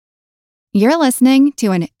You're listening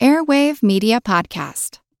to an Airwave Media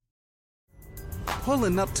Podcast.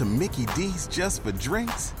 Pulling up to Mickey D's just for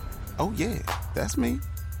drinks? Oh yeah, that's me.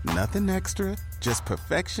 Nothing extra, just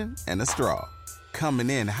perfection and a straw. Coming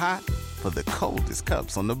in hot for the coldest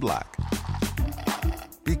cups on the block.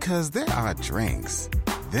 Because there are drinks.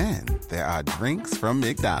 Then there are drinks from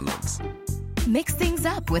McDonald's. Mix things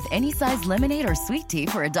up with any size lemonade or sweet tea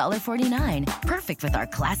for $1.49. Perfect with our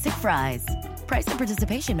classic fries. Price and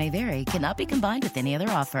participation may vary. Cannot be combined with any other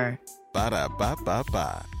offer.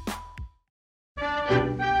 Ba-da-ba-ba-ba.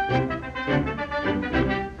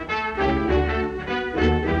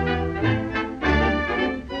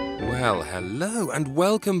 Well, hello and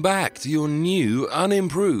welcome back to your new,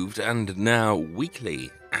 unimproved and now weekly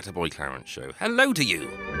Attaboy Clarence show. Hello to you.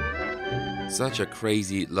 Such a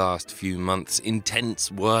crazy last few months.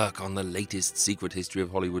 Intense work on the latest Secret History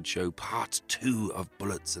of Hollywood show, Part 2 of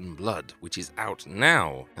Bullets and Blood, which is out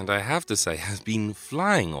now, and I have to say has been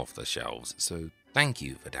flying off the shelves, so thank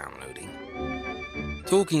you for downloading.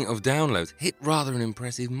 Talking of downloads, hit rather an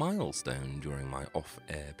impressive milestone during my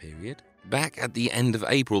off-air period. Back at the end of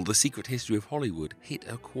April, The Secret History of Hollywood hit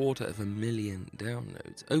 250,000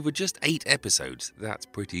 downloads. Over just 8 episodes, that's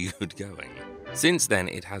pretty good going. Since then,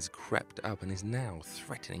 it has crept up and is now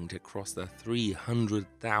threatening to cross the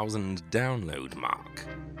 300,000 download mark.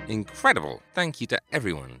 Incredible! Thank you to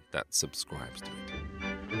everyone that subscribes to it.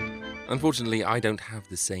 Unfortunately, I don't have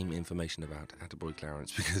the same information about Attaboy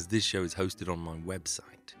Clarence because this show is hosted on my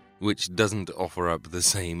website, which doesn't offer up the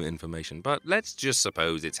same information, but let's just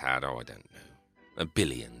suppose it's had, I don't know, 1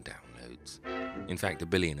 billion downloads. In fact,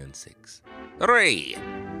 1,000,000,006. Hooray!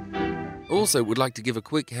 Also, would like to give a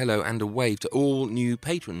quick hello and a wave to all new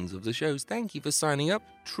patrons of the shows. Thank you for signing up.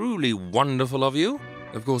 Truly wonderful of you.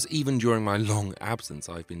 Of course, even during my long absence,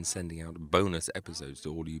 I've been sending out bonus episodes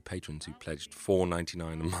to all you patrons who pledged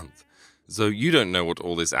 $4.99 a month. So you don't know what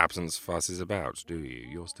all this absence fuss is about, do you?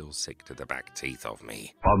 You're still sick to the back teeth of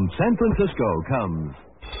me. From San Francisco comes...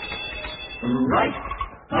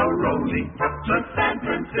 Rice-A-Roni, the San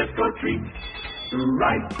Francisco treat.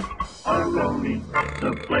 Rice-A-Roni,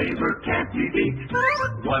 the flavor can't be beat.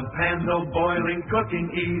 One pan, no boiling,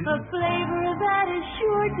 cooking ease. A flavor that is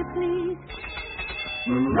sure to please.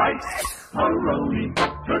 Rice-A-Roni,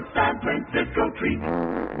 the San Francisco treat.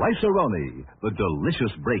 Rice-A-Roni, the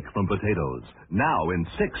delicious break from potatoes. Now in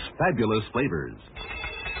 6 fabulous flavors.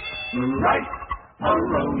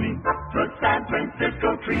 Rice-A-Roni, the San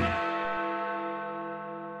Francisco treat.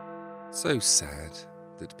 So sad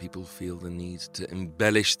that people feel the need to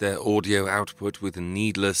embellish their audio output with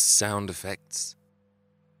needless sound effects.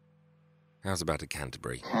 How's about a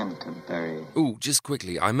Canterbury? Canterbury. Ooh, just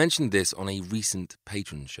quickly, I mentioned this on a recent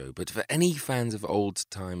patron show, but for any fans of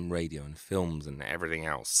old-time radio and films and everything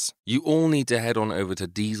else, you all need to head on over to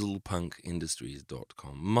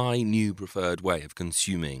dieselpunkindustries.com, my new preferred way of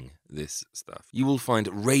consuming this stuff. You will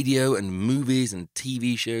find radio and movies and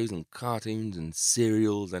TV shows and cartoons and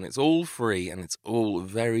serials, and it's all free and it's all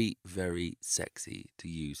very, very sexy to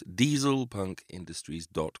use.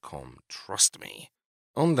 dieselpunkindustries.com, trust me.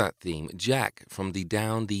 On that theme, Jack from the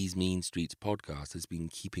Down These Mean Streets podcast has been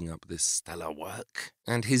keeping up this stellar work.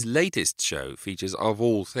 And his latest show features, of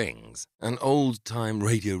all things, an old-time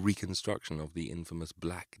radio reconstruction of the infamous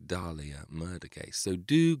Black Dahlia murder case. So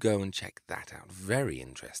do go and check that out. Very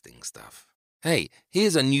interesting stuff. Hey,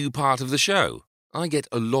 here's a new part of the show. I get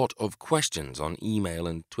a lot of questions on email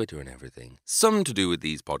and Twitter and everything. Some to do with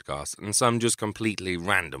these podcasts and some just completely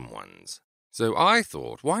random ones. So I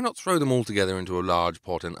thought, why not throw them all together into a large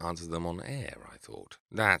pot and answer them on air, I thought.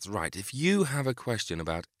 That's right, if you have a question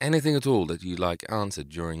about anything at all that you'd like answered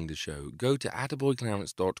during the show, go to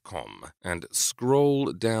attaboyclarence.com and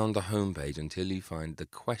scroll down the homepage until you find the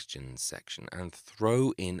questions section and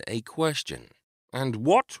throw in a question. And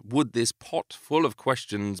what would this pot full of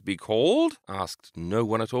questions be called? Asked no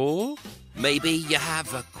one at all. Maybe you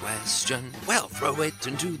have a question. Well, throw it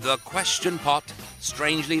into the question pot.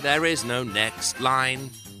 Strangely, there is no next line.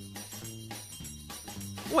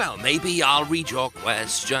 Well, maybe I'll read your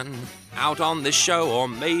question out on this show, or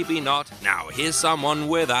maybe not. Now, here's someone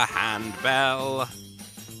with a handbell.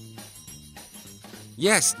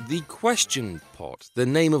 Yes, the question pot, the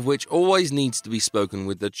name of which always needs to be spoken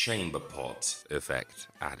with the chamber pot effect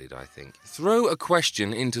added, I think. Throw a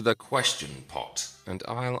question into the question pot, and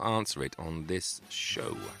I'll answer it on this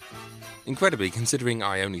show. Incredibly, considering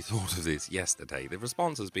I only thought of this yesterday, the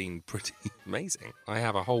response has been pretty amazing. I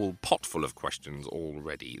have a whole pot full of questions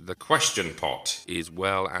already. The question pot is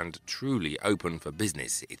well and truly open for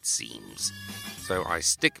business, it seems. So I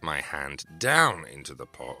stick my hand down into the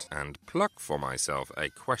pot and pluck for myself a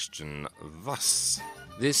question thus. Yes.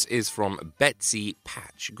 This is from Betsy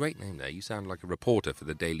Patch. Great name there. You sound like a reporter for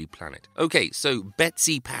the Daily Planet. Okay, so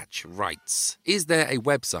Betsy Patch writes, is there a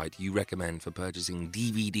website you recommend for purchasing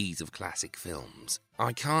DVDs of classic films?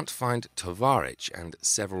 I can't find Tovarich and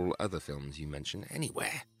several other films you mention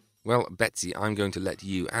anywhere. Well, Betsy, I'm going to let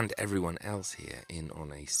you and everyone else here in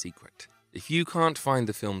on a secret. If you can't find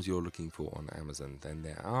the films you're looking for on Amazon, then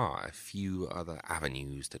there are a few other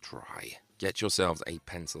avenues to try. Get yourselves a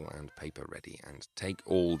pencil and paper ready and take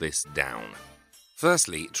all this down.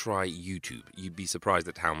 Firstly, try YouTube. You'd be surprised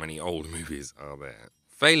at how many old movies are there.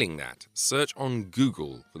 Failing that, search on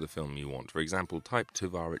Google for the film you want. For example, type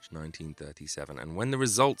Tovarich 1937, and when the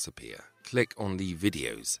results appear, click on the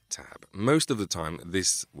Videos tab. Most of the time,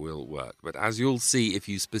 this will work, but as you'll see if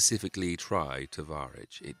you specifically try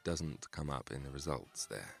Tovarich, it doesn't come up in the results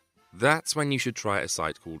there. That's when you should try a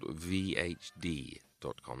site called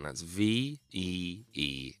VHD.com. That's VEEHD.com.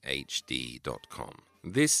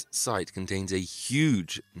 This site contains a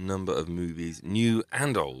huge number of movies, new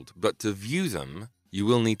and old, but to view them, you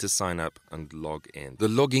will need to sign up and log in. The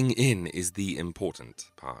logging in is the important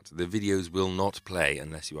part. The videos will not play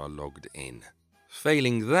unless you are logged in.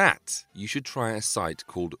 Failing that, you should try a site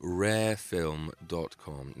called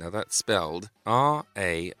rarefilm.com. Now that's spelled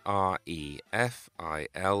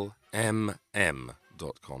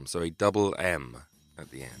RAREFILMM.com, so a double M at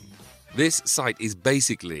the end. This site is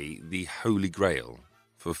basically the holy grail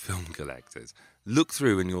for film collectors. Look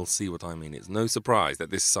through and you'll see what I mean. It's no surprise that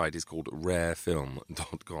this site is called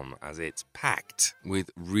rarefilm.com, as it's packed with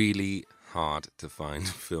really hard-to-find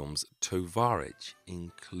films, Tovarich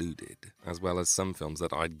included, as well as some films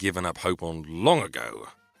that I'd given up hope on long ago.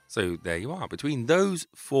 So there you are. Between those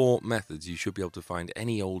 4 methods, you should be able to find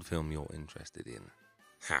any old film you're interested in.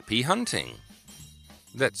 Happy hunting!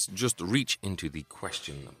 Let's just reach into the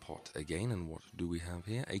question pot again, and what do we have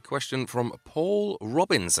here? A question from Paul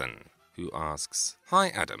Robinson, who asks, Hi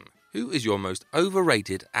Adam, who is your most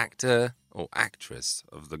overrated actor or actress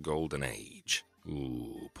of the golden age?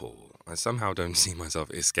 Ooh, Paul, I somehow don't see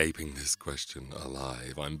myself escaping this question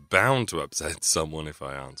alive. I'm bound to upset someone if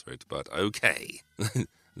I answer it, but okay.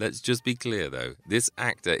 Let's just be clear, though. This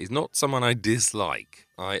actor is not someone I dislike.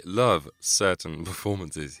 I love certain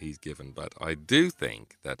performances he's given, but I do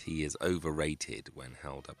think that he is overrated when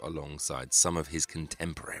held up alongside some of his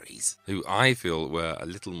contemporaries, who I feel were a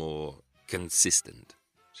little more consistent,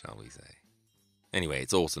 shall we say. Anyway,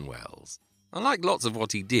 it's Orson Welles. I like lots of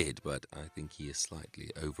what he did, but I think he is slightly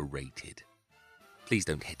overrated. Please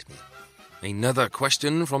don't hit me. Another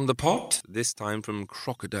question from the pot, this time from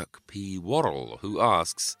Crocoduck P. Worrell, who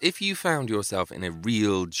asks, if you found yourself in a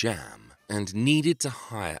real jam and needed to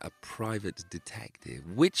hire a private detective,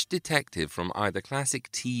 which detective from either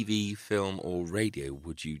classic TV, film, or radio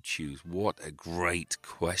would you choose? What a great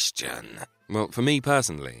question. Well, for me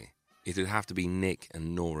personally, it'd have to be Nick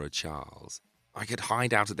and Nora Charles. I could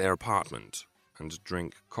hide out at their apartment and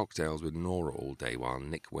drink cocktails with Nora all day while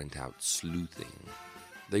Nick went out sleuthing.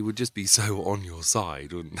 They would just be so on your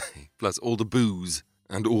side, wouldn't they? Plus, all the booze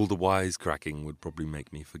and all the wisecracking would probably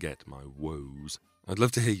make me forget my woes. I'd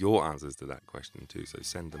love to hear your answers to that question too, so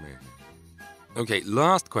send them in. Okay,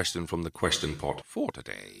 last question from the question pot for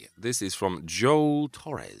today. This is from Joel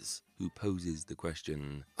Torres, who poses the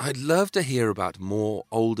question, I'd love to hear about more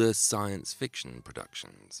older science fiction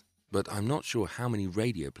productions, but I'm not sure how many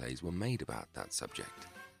radio plays were made about that subject.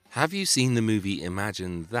 Have you seen the movie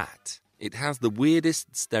Imagine That? It has the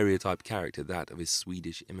weirdest stereotype character, that of a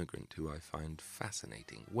Swedish immigrant who I find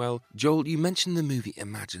fascinating. Well, Joel, you mentioned the movie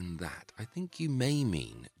Imagine That. I think you may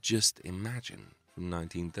mean Just Imagine from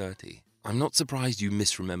 1930. I'm not surprised you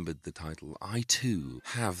misremembered the title. I, too,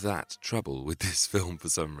 have that trouble with this film for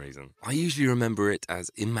some reason. I usually remember it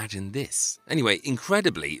as Imagine This. Anyway,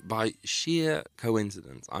 incredibly, by sheer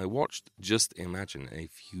coincidence, I watched Just Imagine a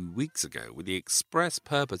few weeks ago with the express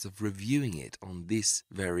purpose of reviewing it on this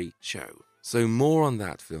very show. So more on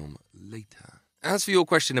that film later. As for your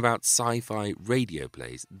question about sci-fi radio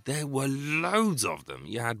plays, there were loads of them.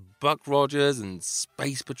 You had Buck Rogers and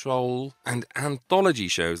Space Patrol, and anthology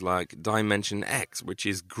shows like Dimension X, which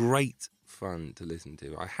is great fun to listen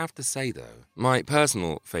to. I have to say, though, my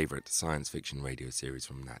personal favourite science fiction radio series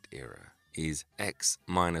from that era is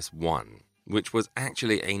X-1, which was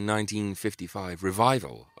actually a 1955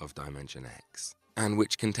 revival of Dimension X, and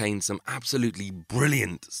which contained some absolutely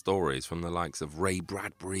brilliant stories from the likes of Ray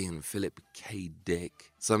Bradbury and Philip K.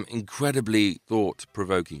 Dick. Some incredibly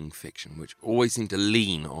thought-provoking fiction, which always seemed to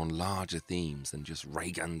lean on larger themes than just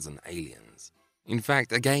ray guns and aliens. In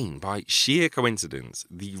fact, again, by sheer coincidence,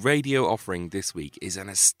 the radio offering this week is an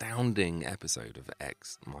astounding episode of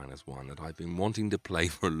X-1 that I've been wanting to play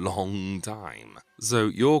for a long time. So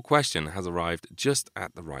your question has arrived just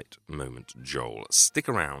at the right moment, Joel. Stick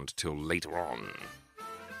around till later on.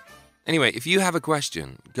 Anyway, if you have a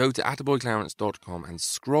question, go to attaboyclarence.com and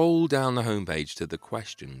scroll down the homepage to the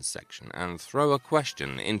questions section and throw a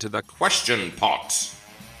question into the question pot.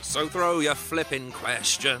 So throw your flippin'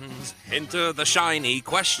 questions into the shiny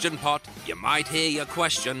question pot. You might hear your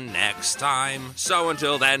question next time. So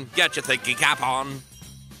until then, get your thinking cap on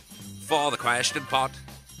for the question pot.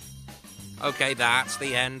 Okay, that's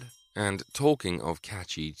the end. And talking of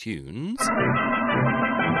catchy tunes... My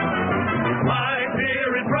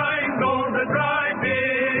beer is Rheingold, the dry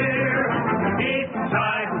beer. East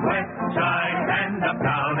side, west side, and up,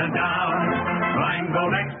 down, and down.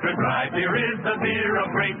 Rheingold Extra Dry Beer is the beer of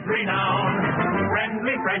great renown.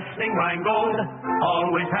 Friendly, freshening Rheingold,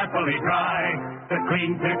 always happily dry. The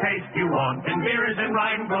clean, clear taste you want in beer is in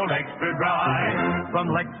Rheingold Extra Dry. From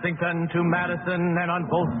Lexington to Madison and on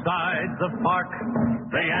both sides of Park,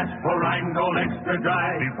 They ask for Rheingold Extra Dry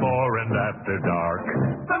before and after dark.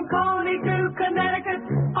 From Coney to Connecticut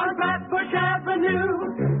on Flatbush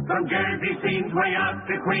Avenue. From Jersey scenes way out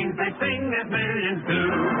to Queens, they sing as millions do.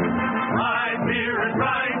 My beer is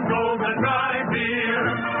Rheingold, the dry beer.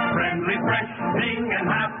 Friendly, freshening,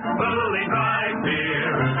 and happily dry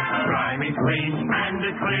beer. Dry means clean and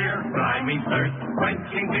it's clear. Dry means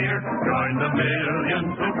thirst-quenching beer. Join the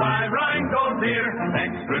millions who buy Rheingold beer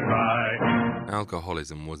extra dry.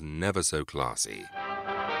 Alcoholism was never so classy.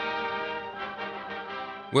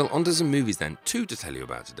 Well, onto some movies then. Two to tell you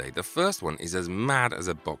about today. The first one is as mad as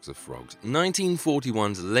a box of frogs.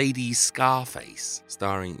 1941's Lady Scarface,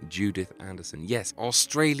 starring Judith Anderson. Yes,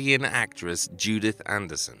 Australian actress Judith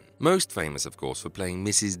Anderson. Most famous, of course, for playing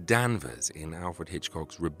Mrs. Danvers in Alfred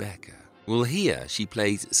Hitchcock's Rebecca. Well, here she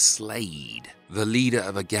plays Slade, the leader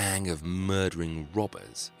of a gang of murdering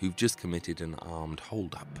robbers who've just committed an armed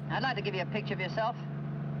hold-up. I'd like to give you a picture of yourself,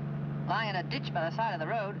 lying in a ditch by the side of the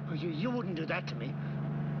road. Oh, you wouldn't do that to me.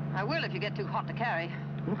 I will if you get too hot to carry.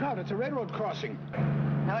 Look out, it's a railroad crossing.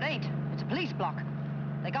 No, it ain't. It's a police block.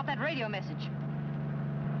 They got that radio message.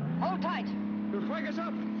 Hold tight. You'll flag us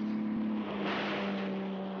up.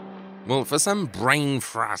 Well, for some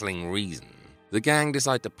brain-frazzling reason, the gang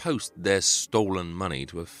decide to post their stolen money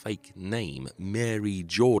to a fake name, Mary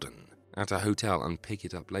Jordan, at a hotel and pick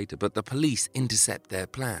it up later, but the police intercept their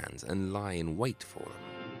plans and lie in wait for them.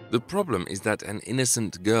 The problem is that an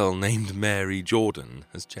innocent girl named Mary Jordan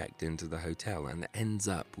has checked into the hotel and ends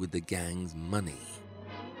up with the gang's money.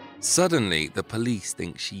 Suddenly, the police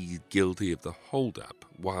think she's guilty of the hold-up,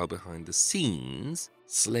 while behind the scenes,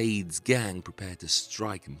 Slade's gang prepare to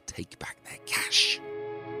strike and take back their cash.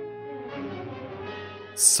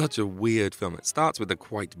 Such a weird film. It starts with a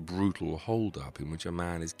quite brutal hold-up in which a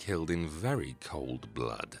man is killed in very cold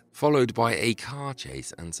blood, followed by a car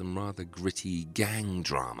chase and some rather gritty gang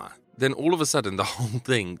drama. Then all of a sudden the whole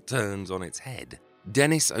thing turns on its head.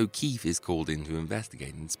 Dennis O'Keefe is called in to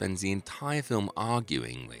investigate and spends the entire film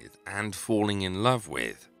arguing with and falling in love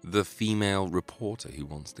with the female reporter who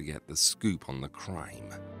wants to get the scoop on the crime.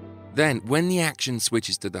 Then, when the action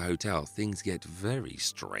switches to the hotel, things get very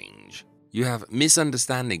strange. You have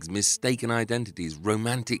misunderstandings, mistaken identities,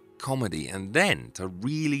 romantic comedy, and then, to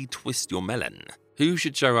really twist your melon, who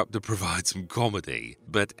should show up to provide some comedy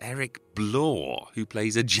but Eric Blore, who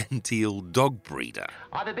plays a genteel dog breeder?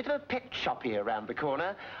 I've a bit of a pet shop here round the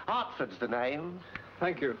corner. Hartford's the name.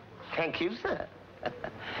 Thank you. Thank you, sir.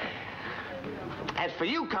 As for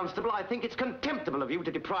you, Constable, I think it's contemptible of you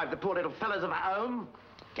to deprive the poor little fellows of a home.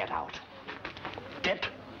 Get out. Get.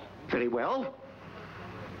 Very well.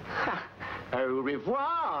 Au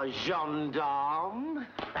revoir, gendarme.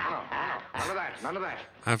 None of that.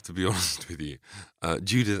 I have to be honest with you,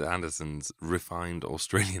 Judith Anderson's refined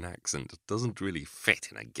Australian accent doesn't really fit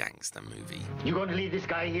in a gangster movie. You going to leave this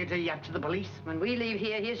guy here to yap to the police? When we leave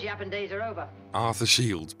here, his yapping days are over. Arthur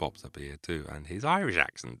Shields pops up here too, and his Irish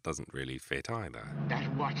accent doesn't really fit either.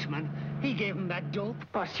 That watchman, he gave him that dope.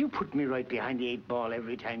 Boss, you put me right behind the 8-ball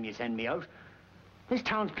every time you send me out. This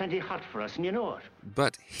town's plenty hot for us, and you know it.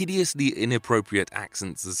 But hideously inappropriate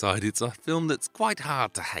accents aside, it's a film that's quite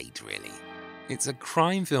hard to hate, really. It's a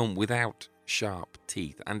crime film without sharp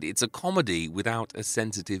teeth, and it's a comedy without a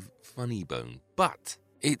sensitive funny bone. But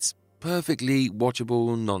it's perfectly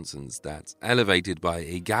watchable nonsense that's elevated by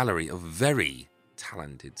a gallery of very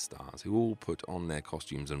talented stars who all put on their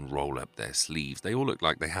costumes and roll up their sleeves. They all look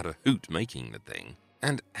like they had a hoot making the thing.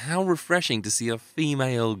 And how refreshing to see a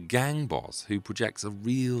female gang boss who projects a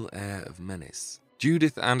real air of menace.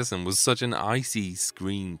 Judith Anderson was such an icy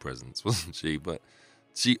screen presence, wasn't she? But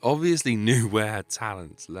she obviously knew where her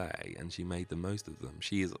talents lay, and she made the most of them.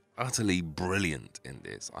 She is utterly brilliant in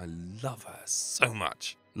this. I love her so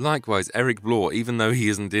much. Likewise, Eric Blore, even though he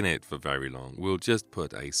isn't in it for very long, will just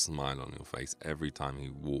put a smile on your face every time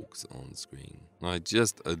he walks on screen. I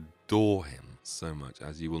just adore him so much,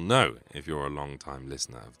 as you will know if you're a long-time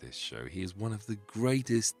listener of this show. He is one of the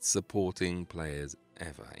greatest supporting players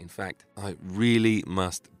ever. In fact, I really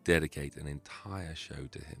must dedicate an entire show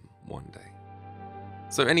to him one day.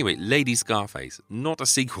 So anyway, Lady Scarface, not a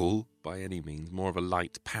sequel by any means, more of a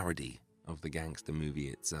light parody of the gangster movie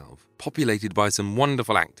itself. Populated by some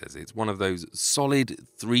wonderful actors, it's one of those solid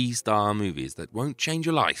 3-star movies that won't change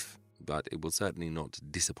your life, but it will certainly not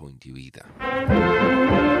disappoint you either.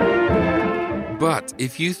 But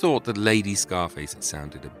if you thought that Lady Scarface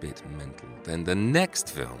sounded a bit mental, then the next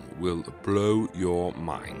film will blow your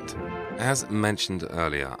mind. As mentioned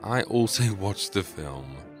earlier, I also watched the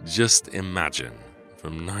film Just Imagine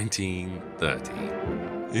from 1930.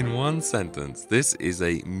 In one sentence, this is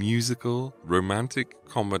a musical, romantic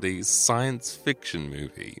comedy, science fiction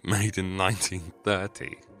movie made in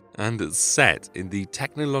 1930 and set in the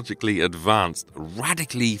technologically advanced,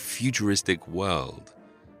 radically futuristic world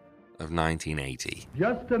of 1980.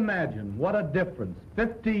 Just imagine what a difference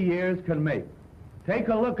 50 years can make. Take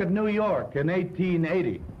a look at New York in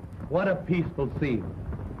 1880. What a peaceful scene.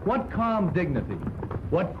 What calm dignity.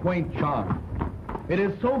 What quaint charm. It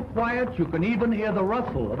is so quiet you can even hear the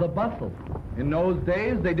rustle of the bustle. In those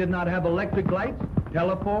days, they did not have electric lights,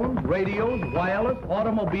 telephones, radios, wireless,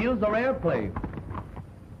 automobiles, or airplanes.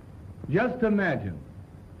 Just imagine.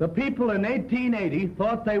 The people in 1880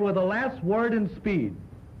 thought they were the last word in speed.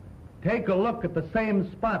 Take a look at the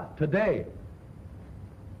same spot today.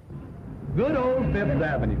 Good old Fifth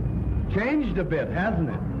Avenue. Changed a bit, hasn't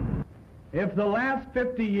it? If the last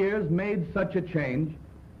 50 years made such a change,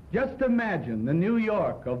 just imagine the New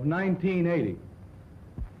York of 1980,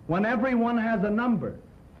 when everyone has a number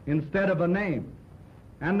instead of a name,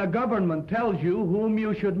 and the government tells you whom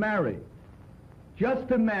you should marry.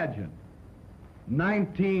 Just imagine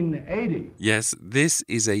 1980. Yes, this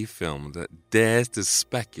is a film that dares to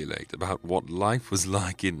speculate about what life was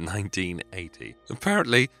like in 1980.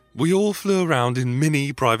 Apparently, we all flew around in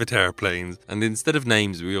mini private airplanes, and instead of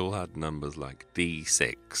names, we all had numbers like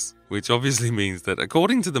D6, which obviously means that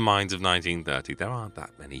according to the minds of 1930, there aren't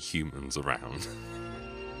that many humans around.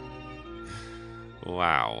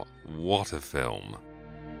 Wow, what a film.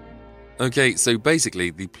 Okay, so basically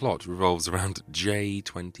the plot revolves around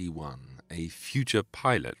J21, a future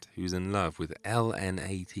pilot who's in love with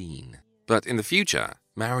LN18. But in the future,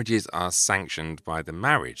 marriages are sanctioned by the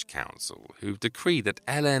Marriage Council, who've decreed that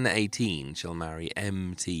LN18 shall marry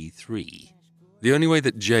MT3. The only way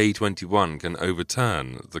that J21 can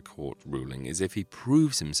overturn the court ruling is if he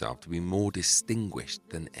proves himself to be more distinguished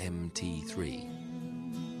than MT3.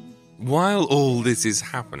 While all this is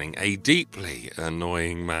happening, a deeply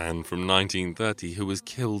annoying man from 1930 who was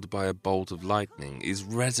killed by a bolt of lightning is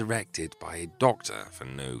resurrected by a doctor for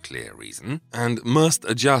no clear reason and must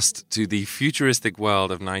adjust to the futuristic world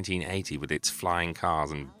of 1980 with its flying cars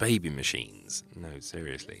and baby machines. No,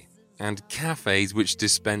 seriously. And cafes which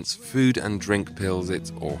dispense food and drink pills.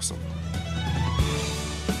 It's awesome.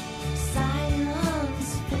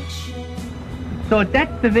 So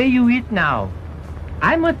that's the way you eat now.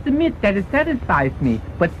 I must admit that it satisfies me,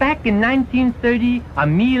 but back in 1930, a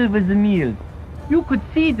meal was a meal. You could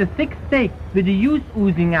see the thick steak with the juice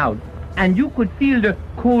oozing out, and you could feel the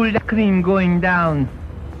cold cream going down.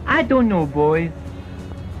 I don't know, boys.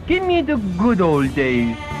 Give me the good old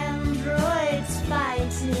days. Androids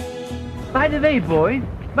fighting. By the way, boys,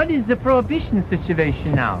 what is the prohibition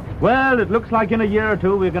situation now? Well, it looks like in a year or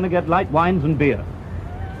two we're going to get light wines and beer.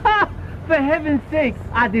 Ha! For heaven's sake,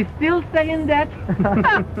 are they still saying that?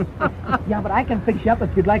 Yeah, but I can fix you up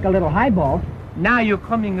if you'd like a little highball. Now you're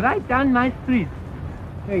coming right down my street.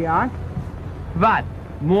 Here you are. What?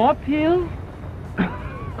 More pills?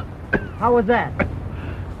 How was that?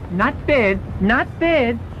 Not bad, not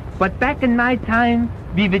bad. But back in my time,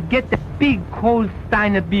 we would get the big cold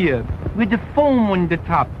Steiner beer with the foam on the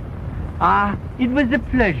top. Ah, it was a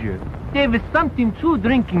pleasure. There was something to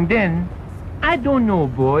drinking then. I don't know,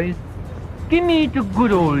 boys. Give me the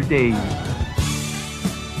good old days.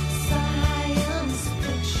 Science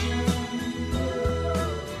fiction.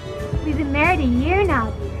 We've been married a year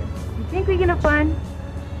now, dear. You think we can have fun?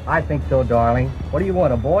 I think so, darling. What do you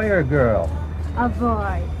want, a boy or a girl? A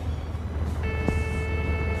boy.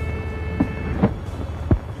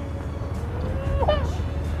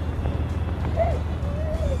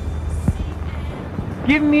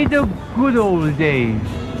 Give me the good old days.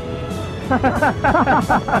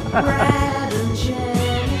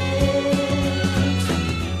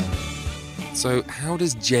 So how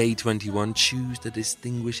does J21 choose to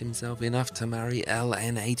distinguish himself enough to marry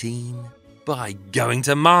LN18? By going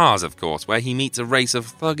to Mars, of course, where he meets a race of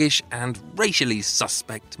thuggish and racially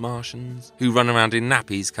suspect Martians who run around in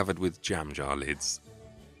nappies covered with jam jar lids.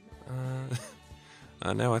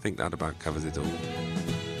 I know, I think that about covers it all.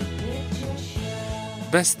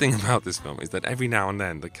 Best thing about this film is that every now and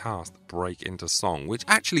then the cast break into song, which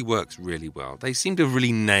actually works really well. They seem to have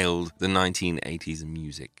really nailed the 1980s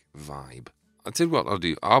music vibe. I'll tell you what I'll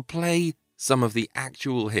do. I'll play some of the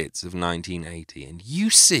actual hits of 1980, and you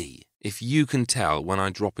see if you can tell when I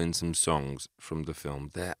drop in some songs from the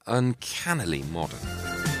film. They're uncannily modern.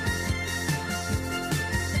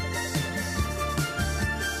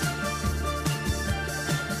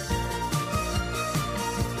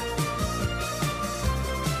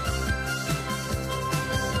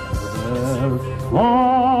 There's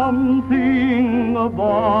something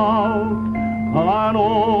about an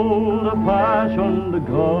old-fashioned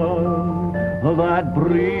girl that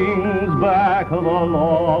brings back the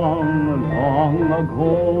long, long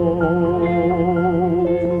ago.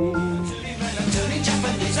 Turning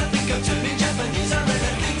Japanese, I think I'm turning Japanese, I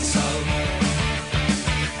really think so.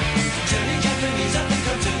 Turning Japanese, I think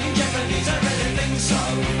I'm turning Japanese, I really think so.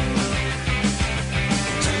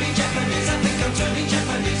 Turning Japanese, I think I'm turning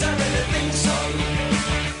Japanese, I really think so.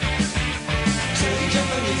 Turning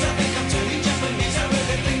Japanese, I think I'm turning Japanese, I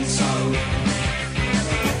really think so.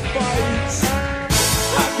 Fights,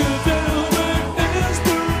 I could do with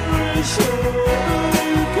inspiration.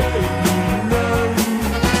 You can't know.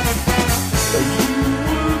 You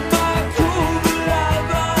were my cool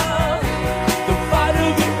lover, the fighter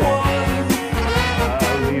that won.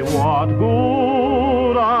 What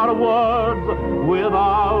good are words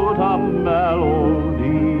without a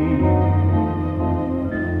melody?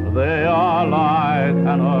 They are like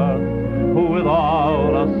an earth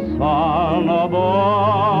without a sun above.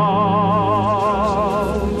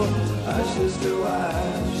 Ashes to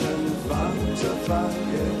ash and funk to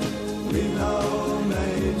funky. We know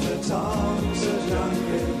Major Tom's a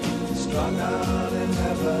junkie, strung out in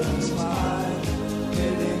heaven's high,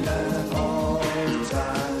 hitting an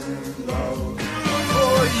all-time low.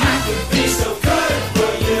 For you to be so good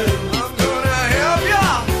for you, I'm gonna help ya.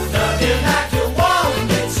 Nothing like you want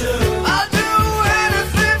me to. I'll do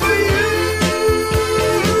anything for you.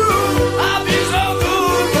 I'll be so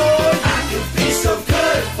good for you. I can be so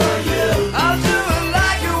good for you. I'll do it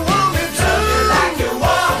like you want me to. Nothing like you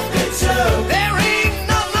want me to. There ain't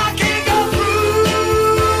nothing I can't go through.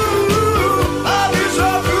 I'll be so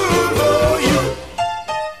good for you.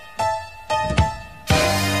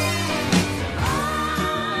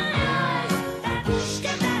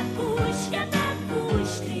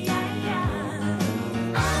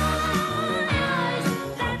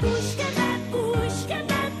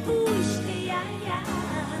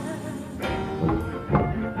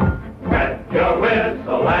 Wet your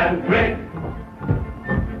whistle and drink.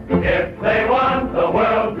 If they want the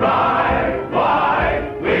world dry,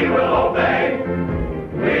 why, we will obey.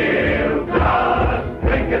 We'll just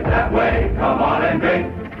drink it that way. Come on and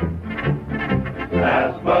drink.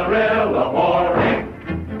 Sarsaparilla or ink.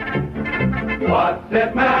 What's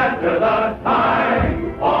it matter the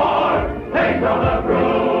time or taste on the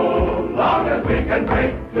brew, long as we can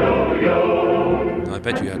drink to you. I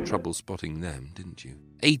bet you had trouble spotting them, didn't you?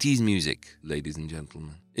 80s music, ladies and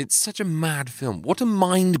gentlemen. It's such a mad film. What a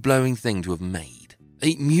mind-blowing thing to have made.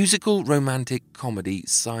 A musical, romantic, comedy,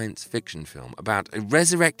 science fiction film about a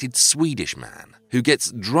resurrected Swedish man who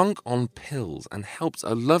gets drunk on pills and helps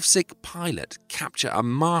a lovesick pilot capture a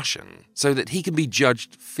Martian so that he can be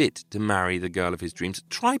judged fit to marry the girl of his dreams.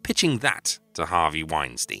 Try pitching that to Harvey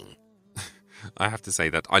Weinstein. I have to say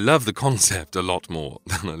that I love the concept a lot more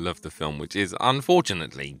than I love the film, which is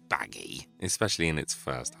unfortunately baggy, especially in its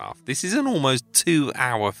first half. This is an almost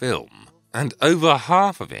 2-hour film, and over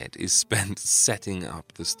half of it is spent setting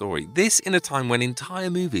up the story. This in a time when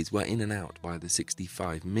entire movies were in and out by the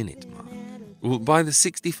 65-minute mark. Well, by the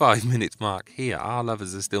 65-minute mark here, our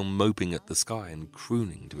lovers are still moping at the sky and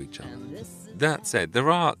crooning to each other. That said,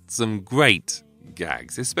 there are some great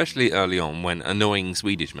gags, especially early on when annoying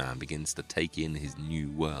Swedish man begins to take in his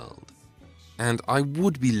new world. And I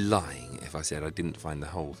would be lying if I said I didn't find the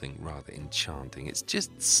whole thing rather enchanting. It's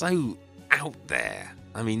just so out there.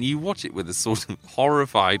 I mean, you watch it with a sort of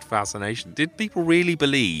horrified fascination. Did people really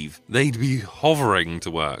believe they'd be hovering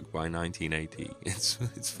to work by 1980?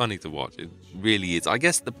 It's funny to watch. It really is. I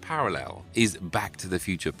guess the parallel is Back to the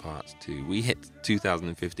Future Part 2. We hit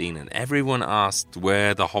 2015 and everyone asked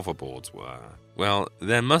where the hoverboards were. Well,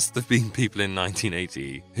 there must have been people in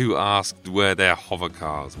 1980 who asked where their hover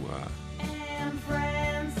cars were.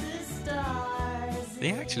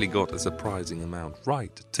 They actually got a surprising amount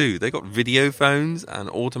right, too. They got video phones and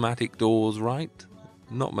automatic doors right.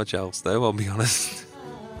 Not much else, though, I'll be honest.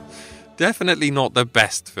 Definitely not the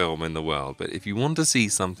best film in the world, but if you want to see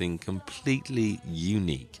something completely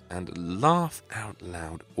unique and laugh out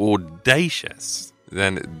loud audacious,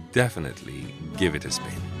 then definitely give it a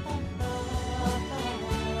spin.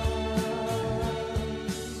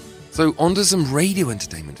 So on to some radio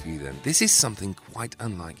entertainment for you then. This is something quite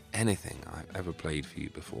unlike anything I've ever played for you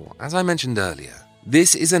before. As I mentioned earlier,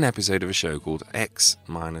 this is an episode of a show called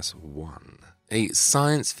X-1, a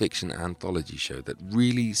science fiction anthology show that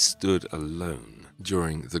really stood alone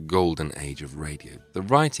during the golden age of radio. The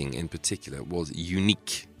writing in particular was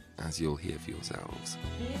unique, as you'll hear for yourselves.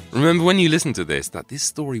 Remember when you listen to this, that this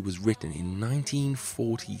story was written in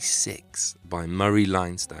 1946 by Murray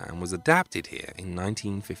Leinster and was adapted here in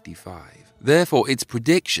 1955. Therefore, its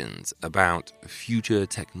predictions about future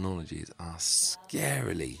technologies are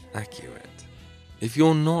scarily accurate. If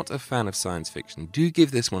you're not a fan of science fiction, do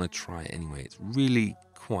give this one a try anyway. It's really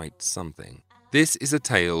quite something. This is a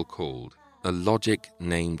tale called A Logic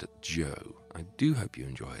Named Joe. I do hope you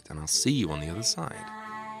enjoy it, and I'll see you on the other side.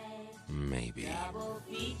 Maybe. Double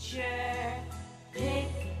feature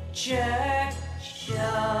picture show.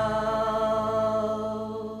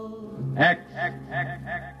 X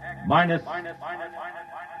minus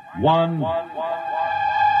 1.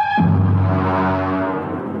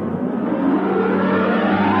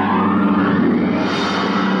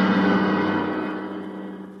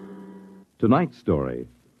 Tonight's story,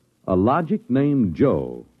 A Logic Named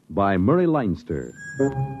Joe, by Murray Leinster.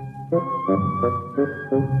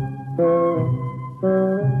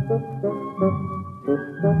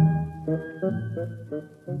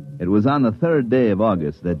 It was on the 3rd day of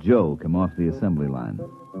August that Joe came off the assembly line.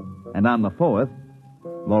 And on the 4th,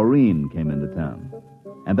 Maureen came into town.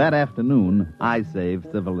 And that afternoon, I saved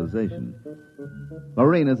civilization.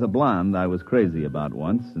 Maureen is a blonde I was crazy about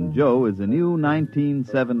once, and Joe is a new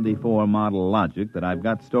 1974 model Logic that I've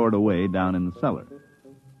got stored away down in the cellar.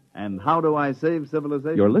 And how do I save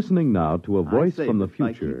civilization? You're listening now to a voice from the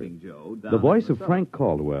future. The voice of Frank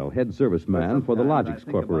Caldwell, head serviceman for the Logix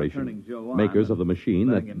Corporation, makers of the machine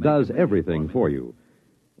that does everything for you.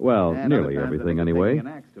 Well, nearly everything anyway.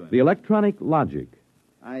 The electronic Logic.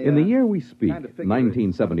 In the year we speak,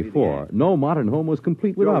 1974, no modern home was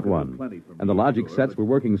complete without one. And the Logic sets were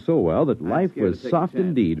working so well that life was soft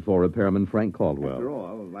indeed for repairman Frank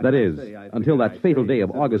Caldwell. That is, until that fatal day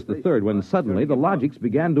of August the 3rd, when suddenly the Logics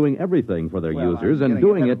began doing everything for their users and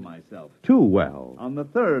doing it too well. On the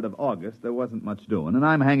 3rd of August, there wasn't much doing, and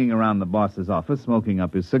I'm hanging around the boss's office smoking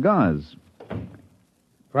up his cigars.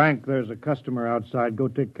 Frank, there's a customer outside. Go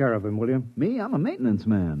take care of him, will you? Me? I'm a maintenance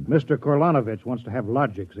man. Mr. Korlanovich wants to have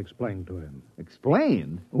Logics explained to him.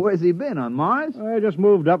 Explained? Where's he been, on Mars? I just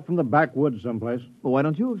moved up from the backwoods someplace. Well, why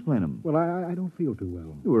don't you explain him? Well, I don't feel too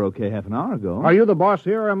well. You were okay half an hour ago. Are you the boss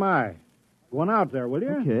here, or am I? Go on out there, will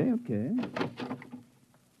you? Okay.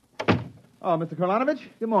 Oh, Mr. Korlanovich,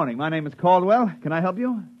 good morning. My name is Caldwell. Can I help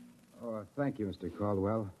you? Oh, thank you, Mr.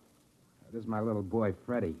 Caldwell. This is my little boy,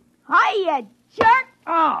 Freddie. Hiya, jerk!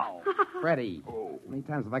 Oh! Freddie, how many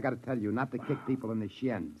times have I got to tell you not to kick people in the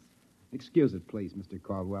shins? Excuse it, please, Mr.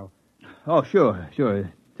 Caldwell. Oh, sure.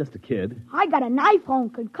 Just a kid. I got a knife home,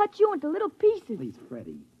 could cut you into little pieces. Please,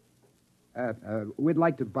 Freddie. We'd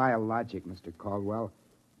like to buy a Logic, Mr. Caldwell.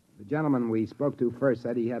 The gentleman we spoke to first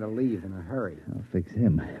said he had to leave in a hurry. I'll fix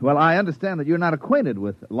him. Well, I understand that you're not acquainted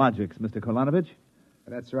with Logics, Mr. Korlanovich.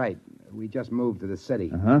 That's right. We just moved to the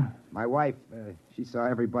city. Uh-huh. My wife, she saw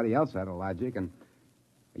everybody else had a Logic, and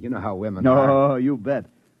you know how women are. Oh, you bet.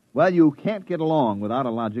 Well, you can't get along without a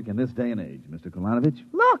Logic in this day and age, Mr. Korlanovich.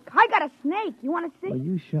 Look, I got a snake. You want to see? Well,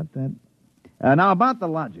 you shut that. Now, about the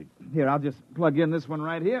Logic. Here, I'll just plug in this one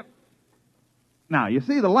right here. Now, you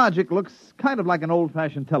see, the Logic looks kind of like an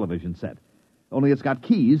old-fashioned television set, only it's got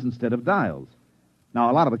keys instead of dials.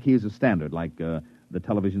 Now, a lot of the keys are standard, like the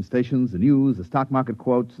television stations, the news, the stock market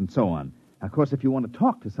quotes, and so on. Now, of course, if you want to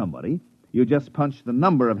talk to somebody, you just punch the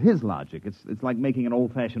number of his Logic. It's like making an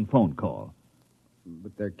old-fashioned phone call.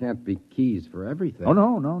 But there can't be keys for everything. Oh,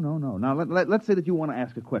 no. Now, let's say that you want to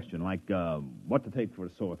ask a question, like what to take for a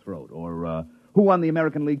sore throat, or who won the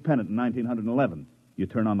American League pennant in 1911. You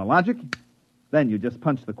turn on the Logic, Then you just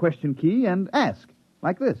punch the question key and ask,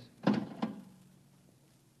 like this.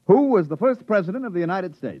 Who was the first president of the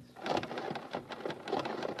United States?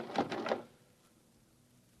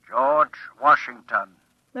 George Washington.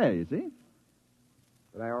 There, you see.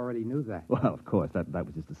 But I already knew that. Well, of course, that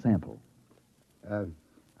was just a sample.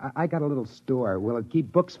 I got a little store. Will it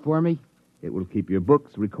keep books for me? It will keep your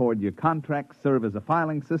books, record your contracts, serve as a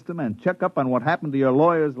filing system, and check up on what happened to your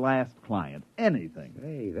lawyer's last client. Anything.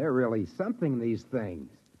 Hey, they're really something, these things.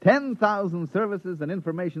 10,000 services and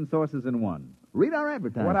information sources in one. Read our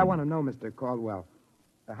advertising. What I want to know, Mr. Caldwell,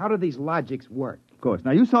 how do these logics work? Of course.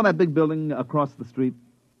 Now, you saw that big building across the street?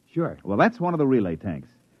 Sure. Well, that's one of the relay tanks.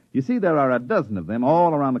 You see, there are a dozen of them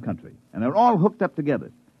all around the country, and they're all hooked up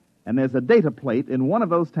together. And there's a data plate in one of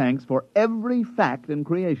those tanks for every fact in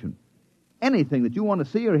creation. Anything that you want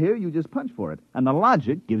to see or hear, you just punch for it, and the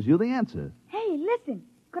logic gives you the answer. Hey, listen.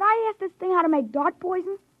 Could I ask this thing how to make dart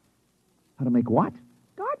poison? How to make what?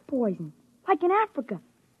 Dart poison. Like in Africa.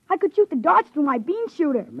 I could shoot the darts through my bean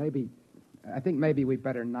shooter. I think maybe we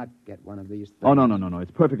better not get one of these things. Oh, no. It's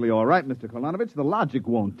perfectly all right, Mr. Kolanovich. The logic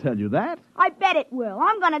won't tell you that. I bet it will.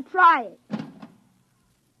 I'm going to try it.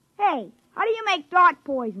 Hey, how do you make dart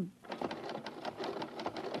poison?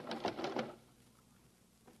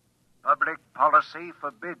 Public policy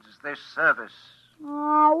forbids this service.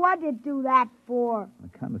 Oh, what'd it do that for?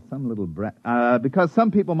 Kind of some little brat. Because some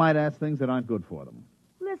people might ask things that aren't good for them.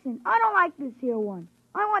 Listen, I don't like this here one.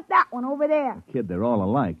 I want that one over there. Kid, they're all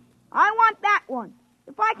alike. I want that one.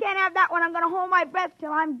 If I can't have that one, I'm going to hold my breath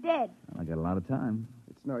till I'm dead. I got a lot of time.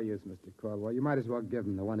 It's no use, Mr. Caldwell. You might as well give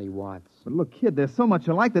him the one he wants. But look, kid, they're so much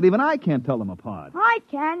alike that even I can't tell them apart. I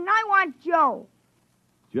can. I want Joe.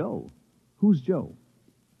 Joe? Who's Joe?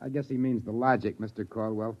 I guess he means the logic, Mr.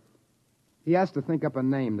 Caldwell. He has to think up a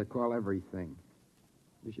name to call everything.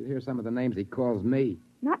 You should hear some of the names he calls me.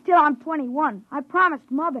 Not till I'm 21. I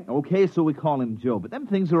promised Mother. Okay, so we call him Joe, but them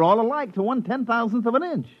things are all alike to 1/10,000th of an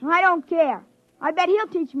inch. I don't care. I bet he'll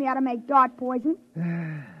teach me how to make dart poison.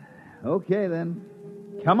 Okay, then.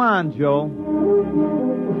 Come on, Joe.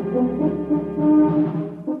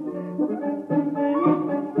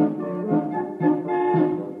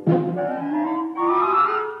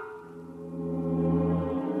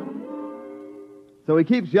 So he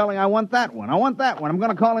keeps yelling, I want that one. I want that one. I'm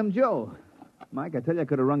going to call him Joe. Mike, I tell you, I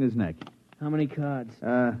could have wrung his neck. How many cards?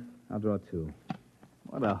 I'll draw 2.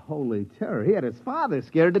 What a holy terror. He had his father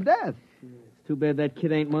scared to death. It's too bad that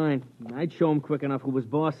kid ain't mine. I'd show him quick enough who was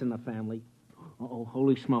boss in the family. Uh-oh,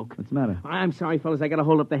 holy smoke. What's the matter? I'm sorry, fellas. I got to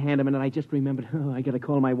hold up the hand a minute. I just remembered. Oh, I got to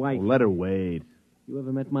call my wife. Oh, let her wait. You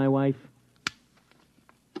ever met my wife?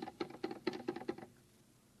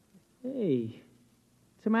 Hey,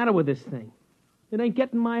 what's the matter with this thing? It ain't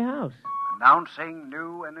getting my house. Announcing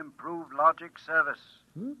new and improved logic service.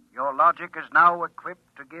 Your logic is now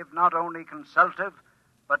equipped to give not only consultative,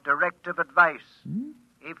 but directive advice.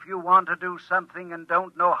 If you want to do something and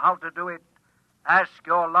don't know how to do it, ask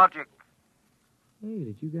your logic. Hey,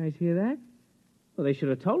 did you guys hear that? Well, they should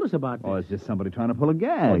have told us about this. Oh, it's just somebody trying to pull a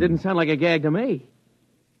gag. Well, it didn't sound like a gag to me.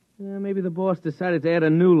 Maybe the boss decided to add a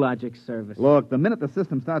new logic service. Look, the minute the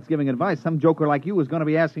system starts giving advice, some joker like you is going to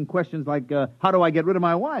be asking questions like, how do I get rid of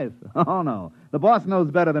my wife? Oh, no. The boss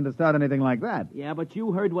knows better than to start anything like that. Yeah, but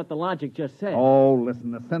you heard what the logic just said. Oh,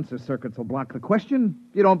 listen, the sensor circuits will block the question.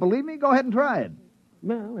 If you don't believe me, go ahead and try it.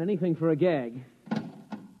 Well, anything for a gag.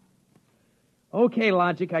 Okay,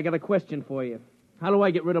 logic, I got a question for you. How do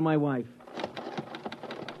I get rid of my wife?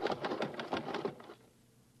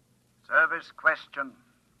 Service question.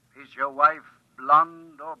 Is your wife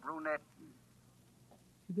blonde or brunette?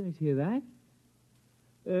 You guys hear that?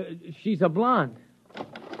 She's a blonde.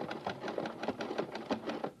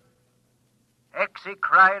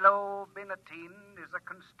 Hexacrylobinatine is a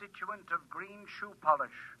constituent of green shoe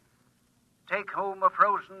polish. Take home a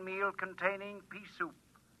frozen meal containing pea soup.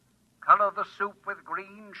 Color the soup with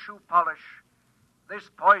green shoe polish.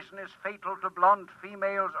 This poison is fatal to blonde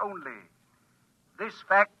females only. This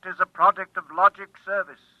fact is a product of logic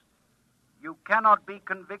service. You cannot be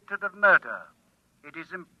convicted of murder. It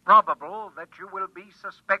is improbable that you will be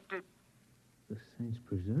suspected. The saints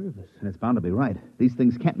preserve us. And it's bound to be right. These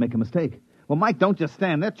things can't make a mistake. Well, Mike, don't just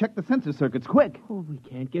stand there. Check the sensor circuits, quick. Oh, we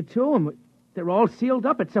can't get to them. They're all sealed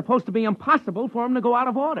up. It's supposed to be impossible for them to go out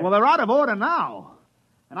of order. Well, they're out of order now.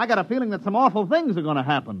 And I got a feeling that some awful things are going to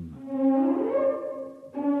happen.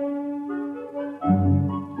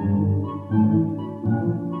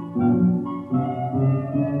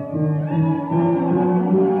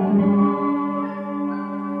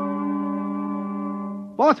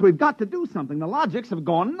 Boss, we've got to do something. The logics have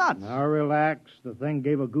gone nuts. Now, relax. The thing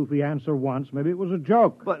gave a goofy answer once. Maybe it was a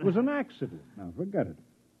joke. But it was an accident. Now, forget it.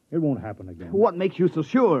 It won't happen again. What makes you so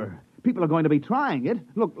sure? People are going to be trying it.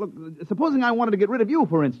 Look, supposing I wanted to get rid of you,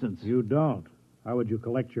 for instance. You don't. How would you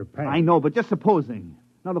collect your pay? I know, but just supposing.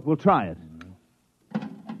 Now, look, we'll try it.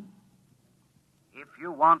 If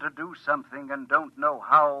you want to do something and don't know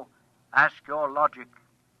how, ask your logic.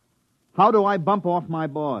 How do I bump off my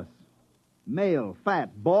boss? Male,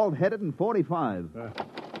 fat, bald-headed, and 45.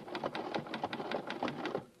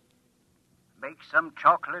 Make some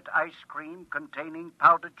chocolate ice cream containing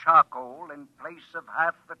powdered charcoal in place of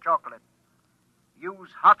half the chocolate. Use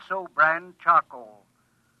Hotso brand charcoal.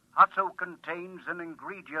 Hotso contains an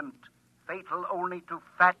ingredient fatal only to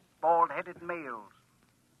fat, bald-headed males.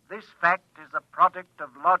 This fact is a product of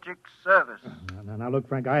Logic's service. Now, look,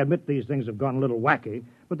 Frank, I admit these things have gone a little wacky,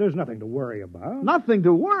 but there's nothing to worry about. Nothing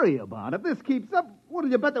to worry about? If this keeps up, what do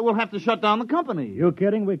you bet that we'll have to shut down the company? You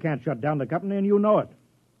kidding? We can't shut down the company, and you know it.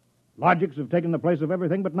 Logics have taken the place of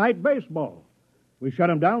everything but night baseball. We shut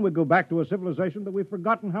them down, we go back to a civilization that we've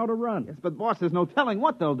forgotten how to run. Yes, but, boss, there's no telling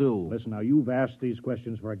what they'll do. Listen, now, you've asked these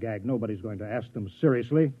questions for a gag. Nobody's going to ask them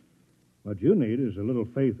seriously. What you need is a little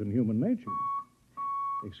faith in human nature.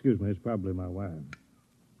 Excuse me, it's probably my wife.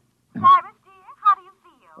 Cyrus, dear, how do you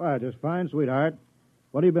feel? Why, just fine, sweetheart.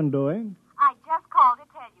 What have you been doing? I just called to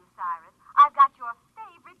tell you, Cyrus. I've got your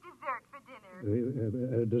favorite dessert for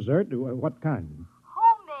dinner. Dessert? What kind?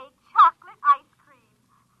 Homemade chocolate ice cream.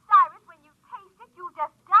 Cyrus, when you taste it, you'll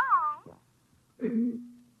just die.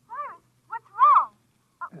 Cyrus, what's wrong?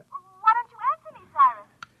 Why don't you answer me, Cyrus?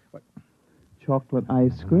 Chocolate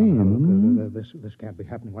ice cream. This can't be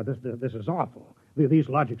happening. Why, this is awful. These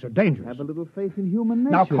logics are dangerous. Have a little faith in human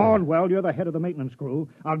nature. Now, Caldwell, you're the head of the maintenance crew.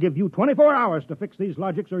 I'll give you 24 hours to fix these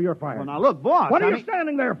logics or you're fired. Well, now, look, boss. What are you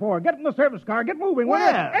standing there for? Get in the service car. Get moving.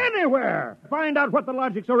 Where? Anywhere. Find out what the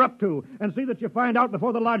logics are up to and see that you find out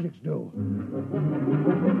before the logics do.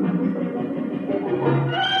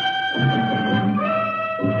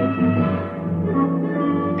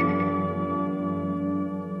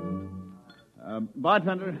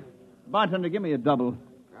 Bartender, give me a double.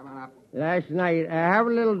 Coming up. Last night, have a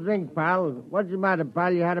little drink, pal. What's the matter,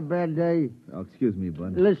 pal? You had a bad day? Oh, excuse me,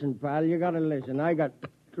 bud. Listen, pal, you gotta listen. I got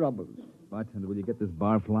troubles. Bartender, will you get this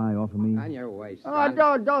barfly off of me? On your way, son.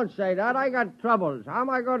 Oh, don't say that. I got troubles. How am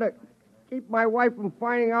I going to keep my wife from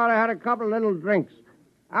finding out I had a couple of little drinks?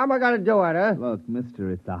 How am I going to do it, huh? Look, mister,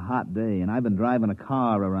 it's a hot day, and I've been driving a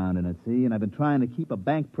car around in it, see? And I've been trying to keep a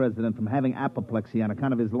bank president from having apoplexy on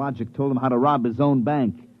account of his logic told him how to rob his own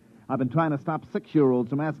bank. I've been trying to stop 6-year-olds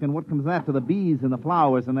from asking what comes after the bees and the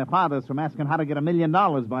flowers and their fathers from asking how to get $1 million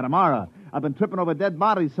by tomorrow. I've been tripping over dead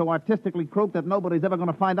bodies so artistically croaked that nobody's ever going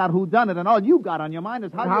to find out who done it, and all you got on your mind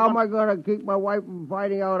is how am I going to keep my wife from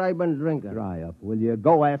finding out I've been drinking? Dry up, will you?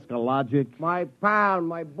 Go ask a logic. My pal,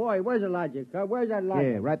 my boy, where's the logic? Where's that logic?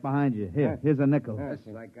 Here, right behind you. Here's a nickel.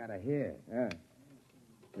 Listen, I got to hear.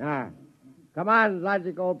 Now, come on,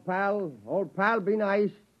 logic, old pal. Old pal, be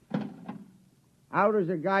nice. How does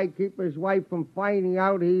a guy keep his wife from finding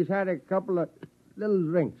out he's had a couple of little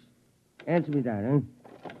drinks? Answer me that, huh?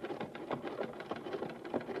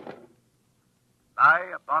 Buy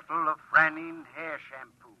a bottle of Franine hair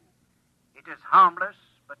shampoo. It is harmless,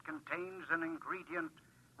 but contains an ingredient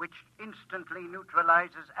which instantly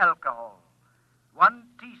neutralizes alcohol. 1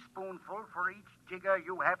 teaspoonful for each jigger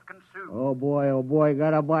you have consumed. Oh, boy,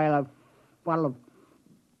 gotta buy a bottle of...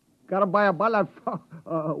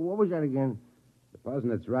 what was that again?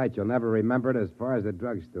 Supposing it's right, you'll never remember it as far as the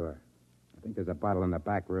drugstore. I think there's a bottle in the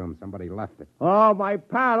back room. Somebody left it. Oh, my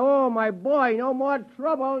pal. Oh, my boy. No more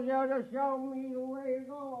trouble. You'll just show me the way to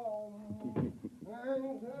go.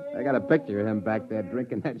 I got a picture of him back there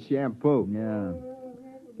drinking that shampoo. Yeah.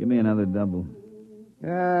 Give me another double.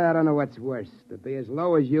 I don't know what's worse, to be as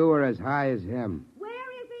low as you or as high as him. Where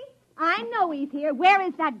is he? I know he's here. Where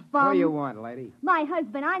is that bum? Who you want, lady? My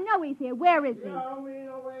husband. I know he's here. Where is he? Show me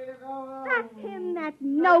the way to go. That's him, that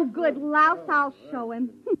no-good louse. I'll show him.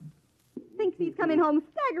 Thinks he's coming home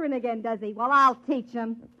staggering again, does he? Well, I'll teach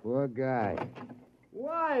him. Poor guy.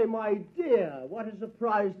 Why, my dear, what a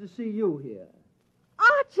surprise to see you here.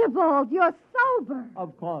 Archibald, you're sober.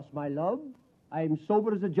 Of course, my love. I'm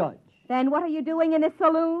sober as a judge. Then what are you doing in this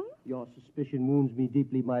saloon? Your suspicion wounds me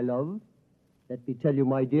deeply, my love. Let me tell you,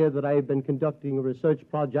 my dear, that I have been conducting a research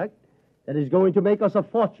project that is going to make us a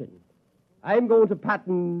fortune. I'm going to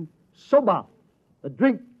patent Soba, the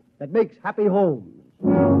drink that makes happy homes.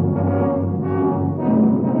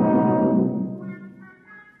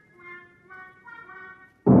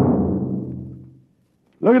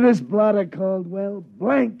 Look at this blotter, Caldwell.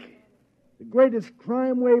 Blank. The greatest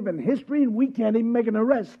crime wave in history, and we can't even make an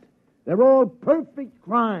arrest. They're all perfect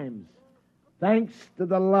crimes, thanks to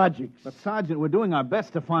the logics. But, Sergeant, we're doing our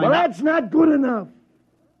best to find Well, out. that's not good enough.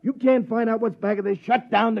 You can't find out what's back of this.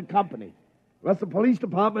 Shut down the company. Or else the police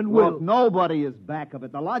department will. Look, nobody is back of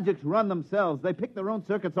it. The Logics run themselves. They pick their own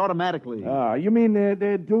circuits automatically. You mean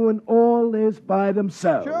they're doing all this by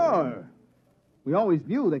themselves? Sure. We always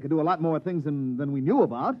knew they could do a lot more things than we knew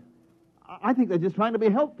about. I think they're just trying to be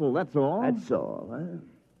helpful, that's all. That's all, huh?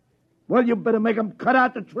 Well, you better make them cut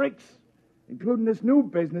out the tricks, including this new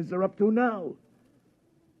business they're up to now.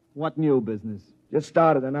 What new business? Just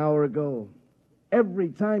started an hour ago. Every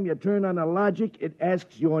time you turn on a Logic, it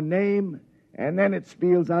asks your name, and then it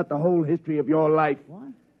spells out the whole history of your life.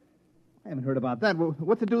 What? I haven't heard about that.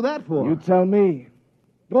 What's it do that for? You tell me.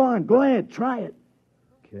 Go on, go ahead, try it.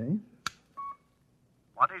 Okay.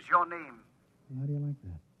 What is your name? How do you like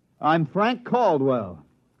that? I'm Frank Caldwell.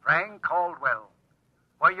 Frank Caldwell.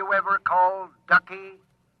 Were you ever called Ducky?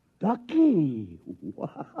 Ducky?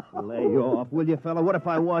 Wow. Lay off, will you, fella? What if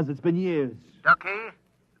I was? It's been years. Ducky,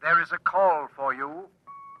 there is a call for you.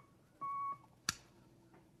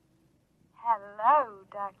 Hello,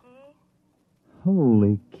 Ducky.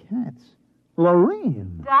 Holy cats.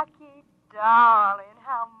 Lorene. Ducky, darling,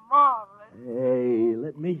 how marvelous. Hey,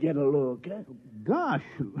 let me get a look. Huh? Gosh,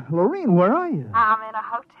 Lorene, where are you? I'm in a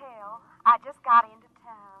hotel. I just got into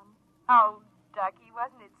town. Oh, Ducky,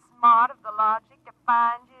 wasn't it smart of the Logic to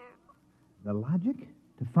find you? The Logic?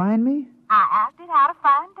 To find me? I asked it how to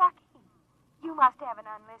find Ducky. You must have an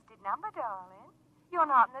unlisted number, darling. You're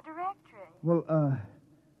not in the directory. Well,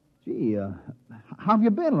 how have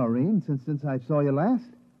you been, Lorene, since I saw you last?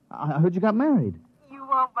 I heard you got married. You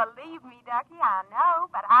won't believe me, Ducky, I know,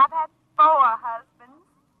 but I've had 4 husbands,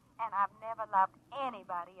 and I've never loved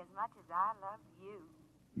anybody as much as I love you.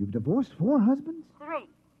 You've divorced 4 husbands? 3.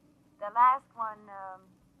 The last one,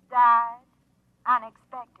 died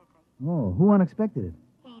unexpectedly. Oh, who unexpected it?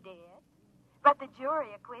 He did. But the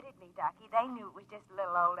jury acquitted me, Ducky. They knew it was just a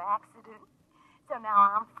little old accident. So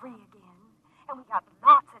now I'm free again, and we got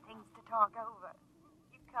lots of things to talk over.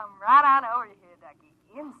 You come right on over here, Ducky,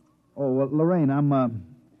 instant. Oh, well, Lorraine, I'm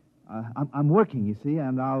working, you see,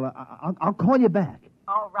 and I'll call you back.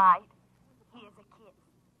 All right. Here's a kiss.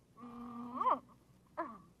 Mm-hmm.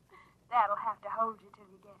 That'll have to hold you till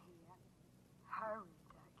you get here. Hurry,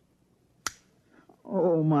 Ducky.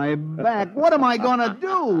 Oh, my back. What am I going to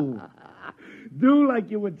do? Do like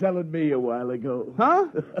you were telling me a while ago. Huh?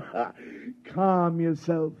 Calm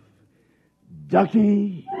yourself,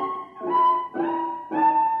 Ducky.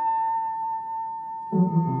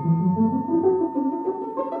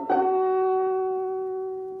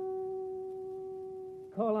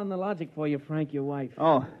 Call on the Logic for you, Frank, your wife.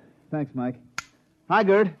 Oh, thanks, Mike. Hi,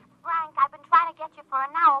 Gerd. Frank, I've been trying to get you for an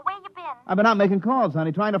hour. Where you been? I've been out making calls,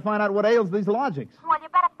 honey, trying to find out what ails these Logics. Well, you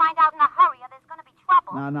better find out in a hurry or there's going to be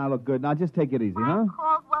trouble. Now, look, good. Now, just take it easy, huh? Frank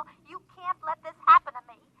Caldwell, you can't let this happen to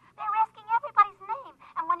me. They're asking everybody's name,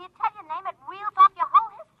 and when you tell your name, it reels off your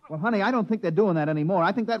whole history. Well, honey, I don't think they're doing that anymore.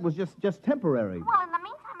 I think that was just temporary. Well, in the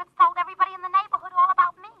meantime, it's told everybody in the neighborhood all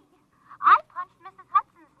about me. I punched Mrs.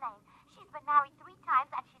 Hudson's name. She's been married 3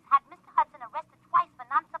 times, and she's had Mr. Hudson arrested twice for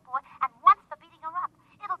non-support and once for beating her up.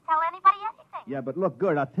 It'll tell anybody anything. Yeah, but look,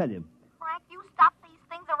 Gerd, I'll tell you. Frank, you stop these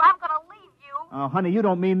things or I'm going to leave you. Oh, honey, you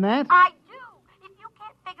don't mean that? I do. If you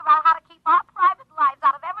can't figure out how to keep our private lives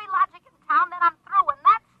out of every Logic in town, then I'm through, and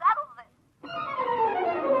that settles it.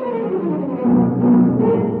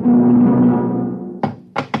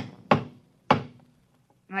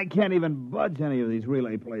 I can't even budge any of these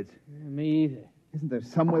relay plates. Me either. Isn't there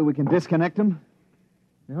some way we can disconnect them?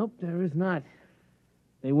 Nope, there is not.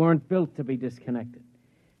 They weren't built to be disconnected.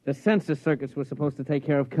 The sensor circuits were supposed to take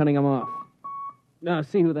care of cutting them off. Now,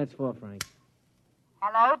 see who that's for, Frank.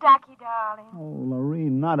 Hello, Ducky, darling. Oh,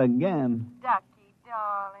 Lorene, not again. Ducky,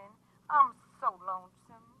 darling. I'm so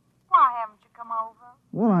lonesome. Why haven't you come over?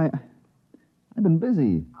 Well, I've been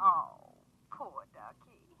busy. Oh, poor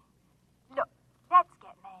Ducky. Look, let's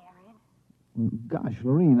get married. Gosh,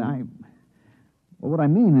 Lorene, well, what I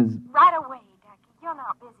mean is... Right away, Ducky. You're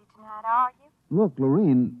not busy tonight, are you? Look,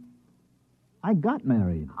 Lorene, I got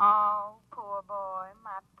married. Oh, poor boy.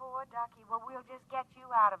 My poor Ducky. Well, we'll just get you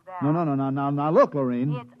out of that. No. Now, look,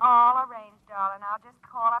 Lorene. It's all arranged, darling. I'll just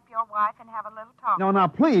call up your wife and have a little talk. No, now,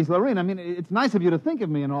 please, Lorene. I mean, it's nice of you to think of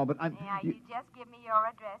me and all, but Now, you just give me your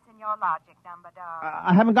address and your Logic number, darling.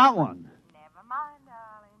 I haven't got one. Never mind,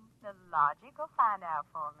 darling. The Logic will find out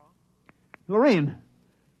for me. Lorene?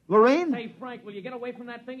 Hey, Frank, will you get away from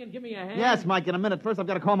that thing and give me a hand? Yes, Mike, in a minute. First, I've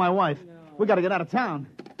got to call my wife. No. We got to get out of town.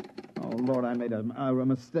 Oh, Lord, I made a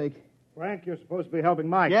mistake. Frank, you're supposed to be helping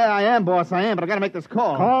Mike. Yeah, I am, boss, I am, but I gotta make this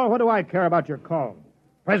call. Call? What do I care about your call?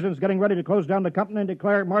 President's getting ready to close down the company and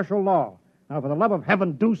declare martial law. Now, for the love of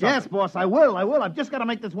heaven, do something. Yes, boss, I will. I've just got to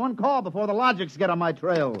make this one call before the Logics get on my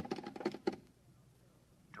trail.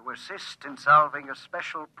 To assist in solving a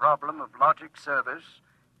special problem of logic service,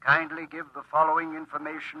 kindly give the following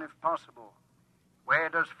information if possible. Where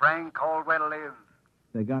does Frank Caldwell live?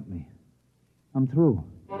 They got me. I'm through.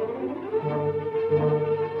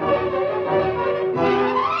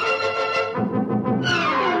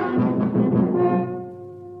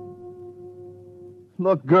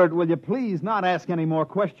 Look, Gert, will you please not ask any more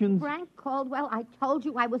questions? Frank Caldwell, I told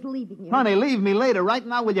you I was leaving you. Honey, leave me later. Right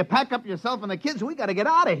now, will you pack up yourself and the kids? We got to get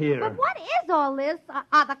out of here. But what is all this?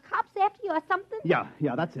 Are the cops after you or something? Yeah,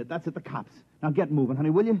 that's it, the cops. Now get moving, honey,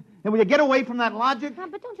 will you? And will you get away from that Logic?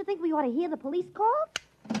 But don't you think we ought to hear the police calls?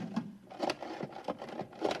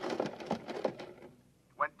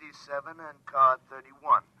 27 and car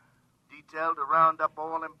 31. Detailed to round up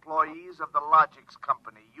all employees of the Logics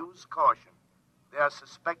Company. Use caution. They are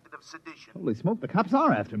suspected of sedition. Holy smoke, the cops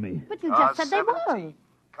are after me. But you just said they were.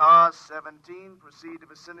 Car 17, proceed to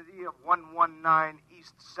vicinity of 119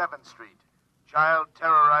 East 7th Street. Child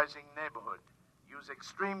terrorizing neighborhood. Use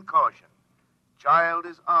extreme caution. Child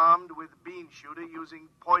is armed with bean shooter using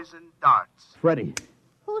poison darts. Freddie.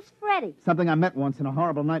 Who's Freddie? Something I met once in a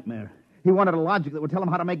horrible nightmare. He wanted a Logic that would tell him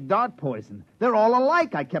how to make dart poison. They're all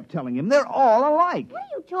alike, I kept telling him. They're all alike. What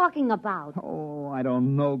are you talking about? Oh, I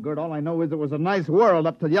don't know, Gert. All I know is it was a nice world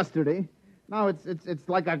up to yesterday. Now it's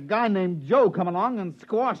like a guy named Joe come along and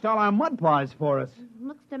squashed all our mud pies for us.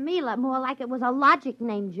 Looks to me more like it was a Logic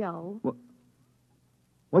named Joe.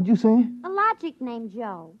 What'd you say? A Logic named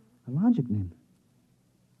Joe. A Logic name?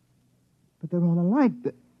 But they're all alike.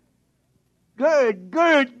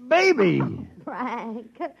 Gert, baby!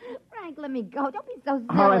 Frank, let me go. Don't be so silly.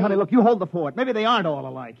 All right, honey, look, you hold the fort. Maybe they aren't all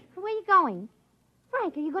alike. Where are you going?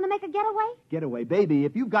 Frank, are you going to make a getaway? Getaway, baby.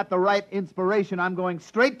 If you've got the right inspiration, I'm going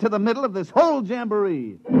straight to the middle of this whole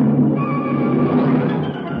jamboree.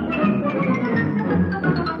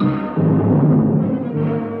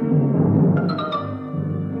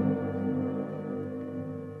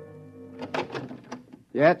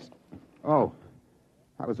 Yes? Oh.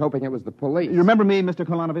 I was hoping it was the police. You remember me, Mr.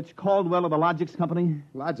 Kolonovich, Caldwell of the Logics Company?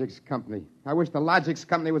 Logics Company. I wish the Logics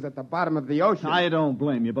Company was at the bottom of the ocean. I don't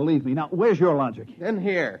blame you, believe me. Now, where's your Logic? In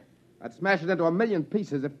here. I'd smash it into a million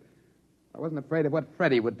pieces if I wasn't afraid of what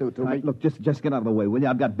Freddie would do to me. Look, just get out of the way, will you?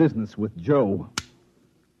 I've got business with Joe.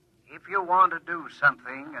 If you want to do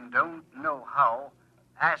something and don't know how,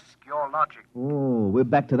 ask your Logic. Oh, we're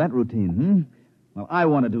back to that routine, Well, I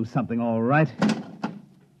want to do something, all right.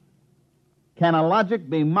 Can a Logic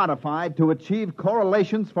be modified to achieve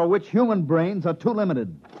correlations for which human brains are too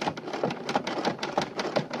limited?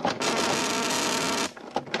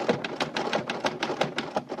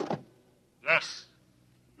 Yes.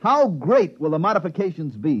 How great will the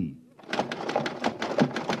modifications be?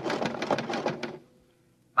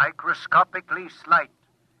 Microscopically slight.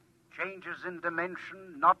 Changes in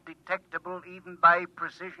dimension not detectable even by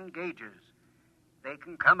precision gauges. They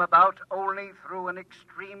can come about only through an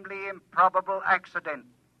extremely improbable accident.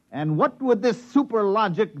 And what would this super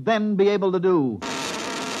Logic then be able to do?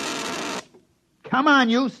 Come on,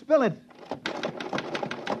 you, spill it.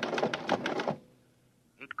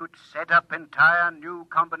 It could set up entire new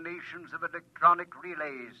combinations of electronic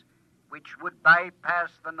relays, which would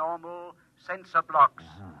bypass the normal sensor blocks,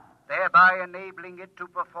 thereby enabling it to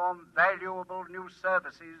perform valuable new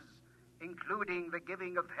services, including the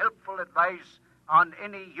giving of helpful advice on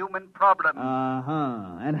any human problem.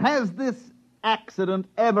 And has this accident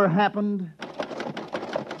ever happened?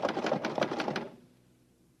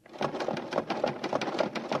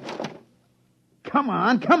 Come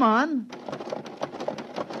on.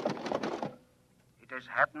 It has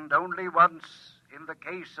happened only once in the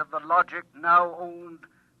case of the Logic now owned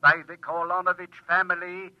by the Kolonovich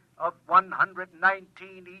family of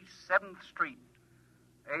 119 East 7th Street.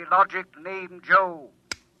 A Logic named Joe.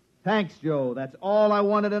 Thanks, Joe. That's all I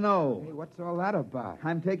wanted to know. Hey, what's all that about?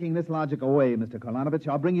 I'm taking this Logic away, Mr. Kolonovich.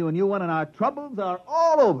 I'll bring you a new one, and our troubles are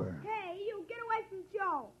all over. Hey, you, get away from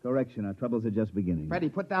Joe. Correction, our troubles are just beginning. Freddie,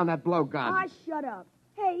 put down that blowgun. Ah, shut up.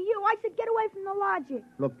 Hey, you, I said get away from the Logic.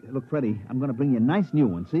 Look, Freddie, I'm going to bring you a nice new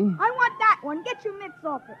one, see? I want that one. Get your mitts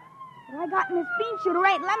off it. What I got in this bean shooter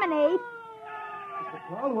ain't lemonade.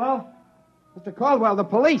 Mr. Caldwell, the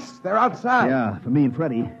police. They're outside. Yeah, for me and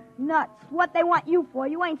Freddie. Nuts. What they want you for?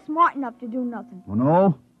 You ain't smart enough to do nothing. Oh,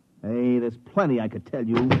 no? Hey, there's plenty I could tell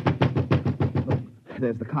you. Look,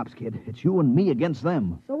 there's the cops, kid. It's you and me against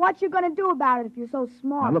them. So what you gonna do about it if you're so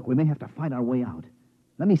smart? Now, look, we may have to fight our way out.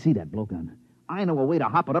 Let me see that blowgun. I know a way to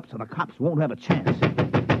hop it up so the cops won't have a chance. Now,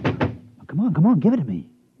 come on, give it to me.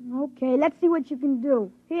 Okay, let's see what you can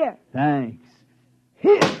do. Here. Thanks.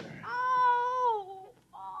 Here!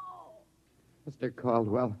 Mr.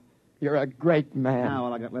 Caldwell, you're a great man. Now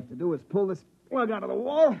all I got left to do is pull this plug out of the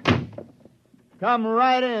wall. Come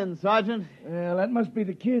right in, Sergeant. Well, that must be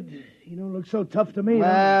the kid. He don't look so tough to me.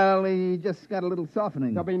 Well, he just got a little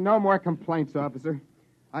softening. There'll be no more complaints, officer.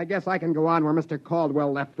 I guess I can go on where Mr.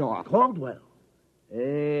 Caldwell left off. Caldwell?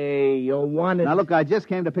 Hey, you wanted... Now, look, I just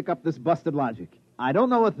came to pick up this busted logic. I don't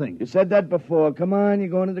know a thing. You said that before. Come on, you're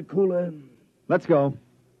going to the cooler. Let's go.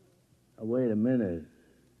 Now, wait a minute.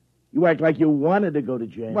 You act like you wanted to go to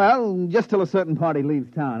jail. Well, just till a certain party leaves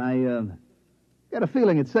town. I got a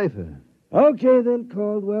feeling it's safer. Okay, then,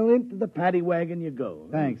 Caldwell. Into the paddy wagon you go.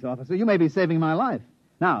 Thanks, officer. You may be saving my life.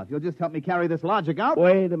 Now, if you'll just help me carry this logic out...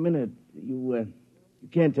 Wait a minute. You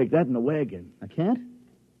can't take that in the wagon. I can't?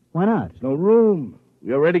 Why not? There's no room.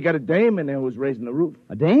 We already got a dame in there who's raising the roof.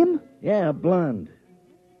 A dame? Yeah, a blonde.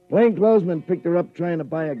 Plainclothesman picked her up trying to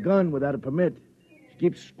buy a gun without a permit. She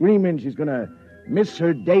keeps screaming she's going to miss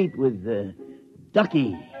her date with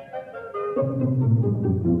Ducky.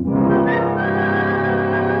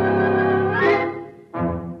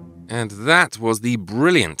 And that was the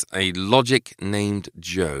brilliant A Logic Named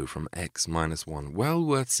Joe from X-1. Well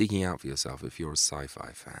worth seeking out for yourself if you're a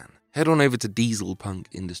sci-fi fan. Head on over to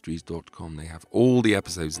dieselpunkindustries.com. They have all the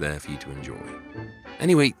episodes there for you to enjoy.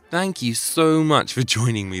 Anyway, thank you so much for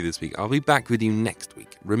joining me this week. I'll be back with you next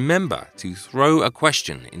week. Remember to throw a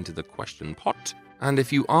question into the question pot. And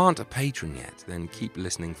if you aren't a patron yet, then keep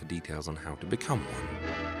listening for details on how to become one.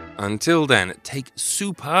 Until then, take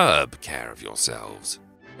superb care of yourselves.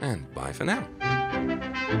 And bye for now.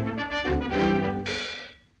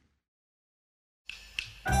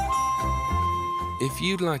 If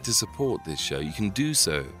you'd like to support this show, you can do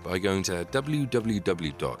so by going to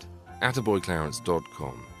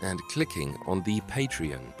www.attaboyclarence.com and clicking on the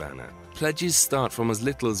Patreon banner. Pledges start from as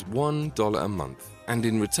little as $1 a month, and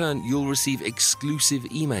in return you'll receive exclusive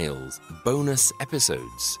emails, bonus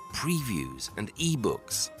episodes, previews, and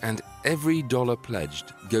ebooks. And every dollar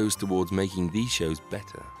pledged goes towards making these shows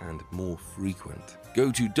better and more frequent.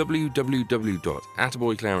 Go to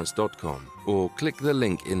www.attaboyclarence.com or click the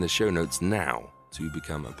link in the show notes now to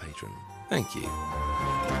become a patron. Thank you.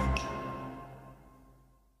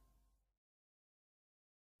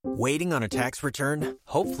 Waiting on a tax return?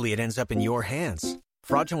 Hopefully it ends up in your hands.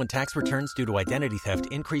 Fraudulent tax returns due to identity theft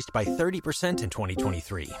increased by 30% in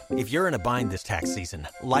 2023. If you're in a bind this tax season,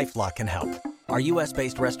 LifeLock can help. Our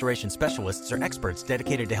U.S.-based restoration specialists are experts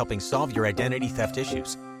dedicated to helping solve your identity theft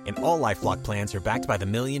issues. And all LifeLock plans are backed by the $1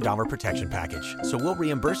 Million Protection Package. So we'll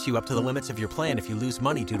reimburse you up to the limits of your plan if you lose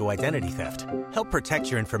money due to identity theft. Help protect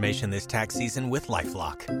your information this tax season with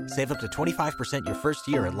LifeLock. Save up to 25% your first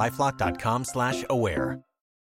year at LifeLock.com/aware.